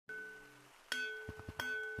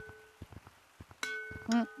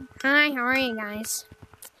Hi, how are you guys?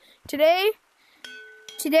 Today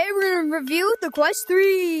we're gonna review the Quest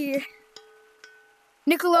 3.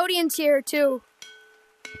 Nickelodeon's here too.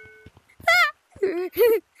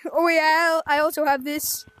 Oh yeah, I also have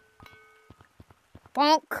this.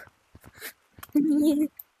 Bonk.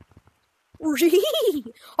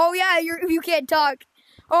 Oh yeah, you can't talk.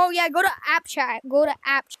 Oh yeah, go to app chat. Go to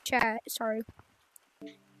app chat. Sorry.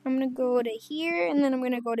 I'm gonna go to here, and then I'm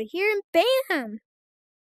gonna go to here, and bam!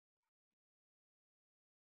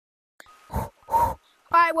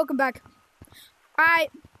 Alright, welcome back.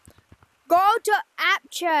 Alright, go to app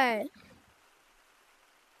chat.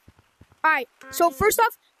 Alright, so first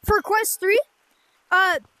off, for Quest 3,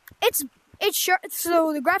 it's sharp,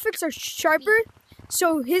 so the graphics are sharper,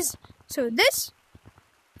 so this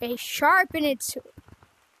is sharp and it's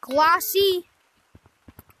glossy.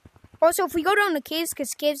 Also, if we go down to caves,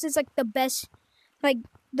 because caves is like the best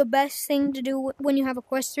thing to do when you have a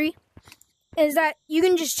Quest 3, is that you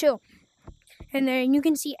can just chill. And then you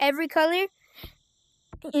can see every color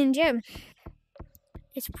in gem.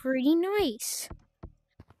 It's pretty nice.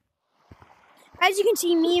 As you can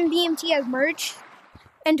see, me and BMT have merged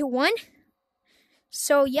into one.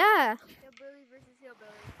 So yeah. Hillbilly versus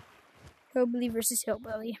hillbilly. Hillbilly versus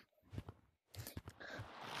hillbilly.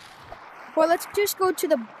 Well, let's just go to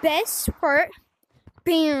the best part.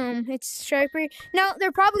 Bam! It's sharper. Now,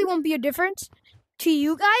 there probably won't be a difference to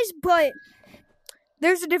you guys, but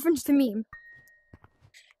there's a difference to me.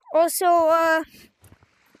 Also, I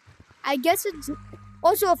guess it's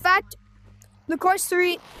also a fact. The Quest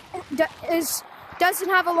 3 doesn't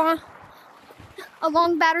have a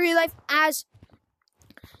long battery life as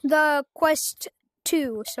the Quest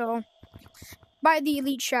 2. So, buy the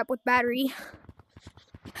Elite strap with battery.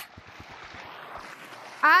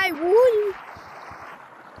 I would.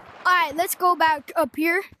 Alright, let's go back up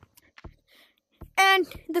here. And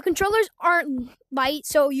the controllers aren't light,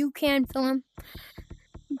 so you can feel them.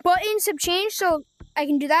 Buttons have changed, so I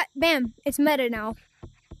can do that. Bam, it's meta now.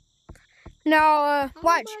 Now,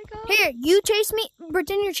 watch. Here, you chase me.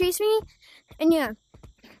 Pretend you're chasing me. And yeah.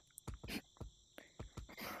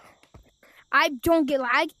 I don't get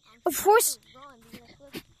lag. Of course. I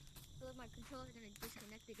feel like my controller's gonna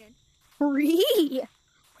disconnect again.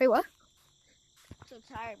 Wait, what? I'm so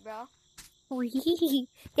tired, bro.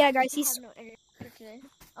 Yeah, guys, I he's... have no internet today.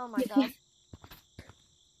 Oh my god.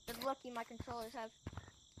 It's lucky my controllers have...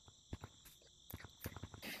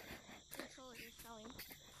 Controllers are showing.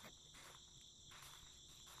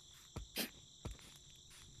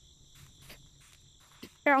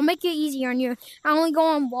 Here, I'll make it easy on you. I only go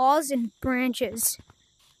on walls and branches.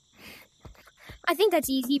 I think that's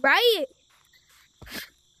easy, right?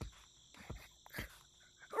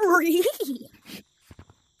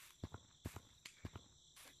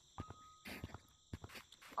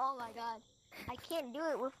 Oh my god. I can't do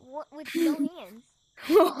it with no hands.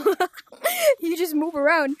 You just move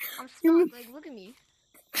around. I'm stuck. Like, look at me.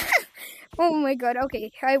 Oh my god.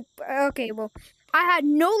 Okay. Okay. Well, I had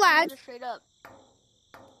no lag. Just straight up.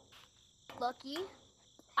 Lucky.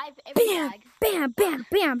 I have every Bam, lag. bam, bam,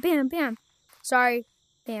 bam, bam, bam. Sorry.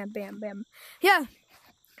 Bam, bam, bam. Yeah.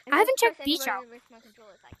 I haven't checked beach out.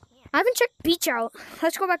 I haven't checked beach out.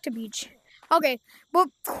 Let's go back to beach. Okay.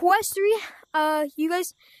 Well, Quest 3. You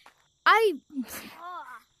guys.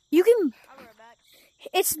 You can. I'll be right back.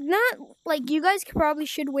 It's not like you guys probably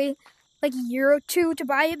should wait like a year or two to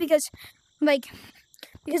buy it because the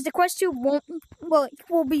Quest 2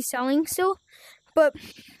 will be selling still, but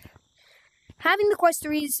having the Quest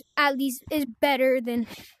 3s at least is better than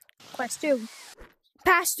Quest 2.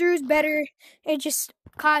 Pass through is better. It just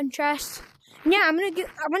contrasts. Yeah, I'm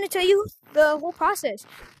gonna tell you the whole process.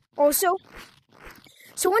 Also,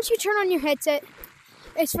 so once you turn on your headset,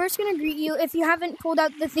 it's first gonna greet you. If you haven't pulled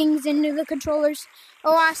out the things into the controllers,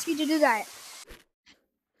 it'll ask you to do that.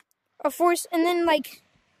 Of course, and then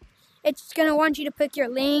it's gonna want you to pick your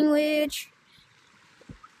language,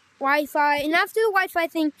 Wi-Fi, and after the Wi-Fi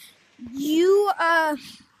thing, you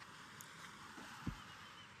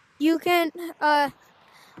can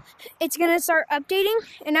it's gonna start updating,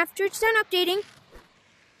 and after it's done updating,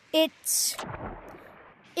 it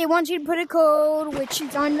wants you to put a code, which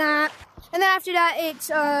is on that, and then after that, it's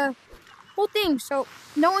whole thing. So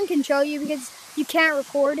no one can show you because you can't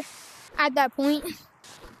record at that point,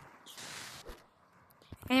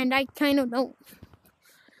 and I kind of don't.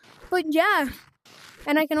 But yeah,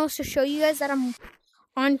 and I can also show you guys that I'm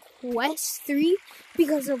on Quest 3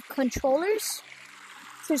 because of controllers.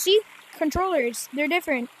 So see, controllers, they're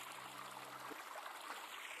different.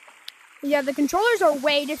 Yeah, the controllers are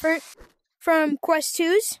way different from Quest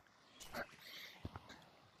 2's.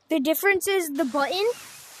 The difference is the button,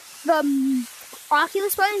 the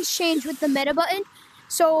Oculus buttons change with the Meta button.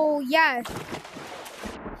 So yeah,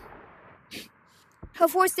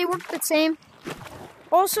 of course they work the same.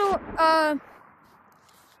 Also,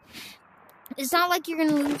 it's not like you're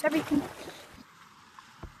gonna lose everything.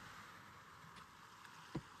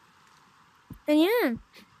 And yeah.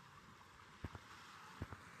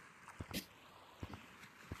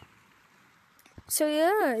 So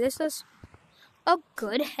yeah, this is a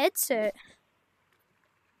good headset.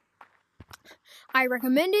 I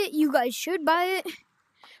recommend it. You guys should buy it.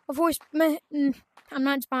 Of course, I'm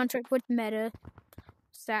not sponsored with Meta,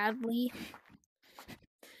 sadly.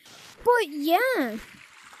 But yeah,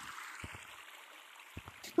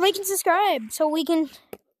 like and subscribe so we can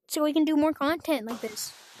do more content like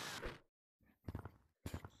this.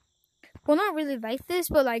 Well, not really like this,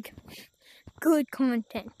 but like good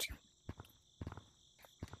content.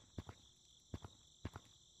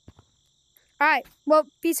 Alright, well,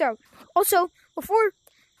 peace out. Also,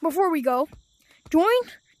 before we go, join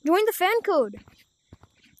the fan code.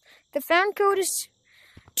 The fan code is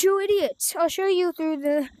 2 idiots. I'll show you through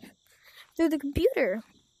the computer.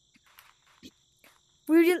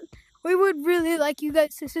 We would really like you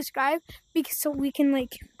guys to subscribe because so we can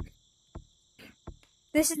like.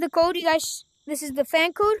 This is the code, you guys. This is the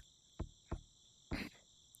fan code.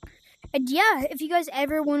 And yeah, if you guys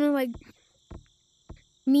ever want to like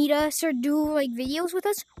meet us or do like videos with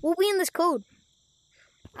us, we'll be in this code.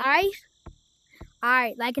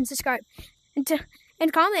 Alright, like and subscribe,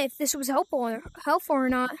 and comment if this was helpful or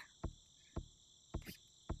not.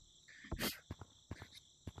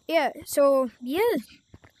 Yeah, so yeah,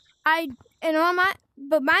 my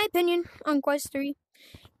opinion on Quest 3,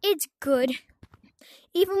 it's good.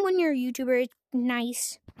 Even when you're a YouTuber, it's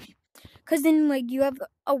nice, cause then like you have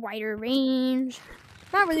a wider range.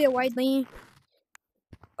 Not really a wide range.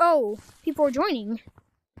 Oh, people are joining.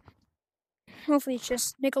 Hopefully it's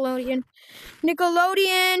just Nickelodeon.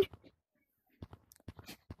 Nickelodeon!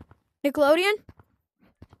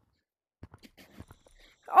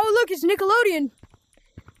 Oh, look, it's Nickelodeon.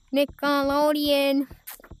 Nickelodeon.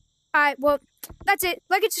 Alright, well, that's it.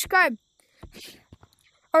 Like and subscribe.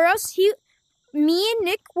 Or else me and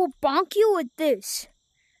Nick will bonk you with this.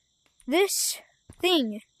 This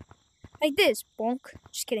thing. Like this. Bonk.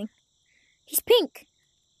 Just kidding. He's pink.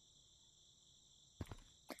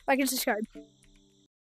 Like and subscribe.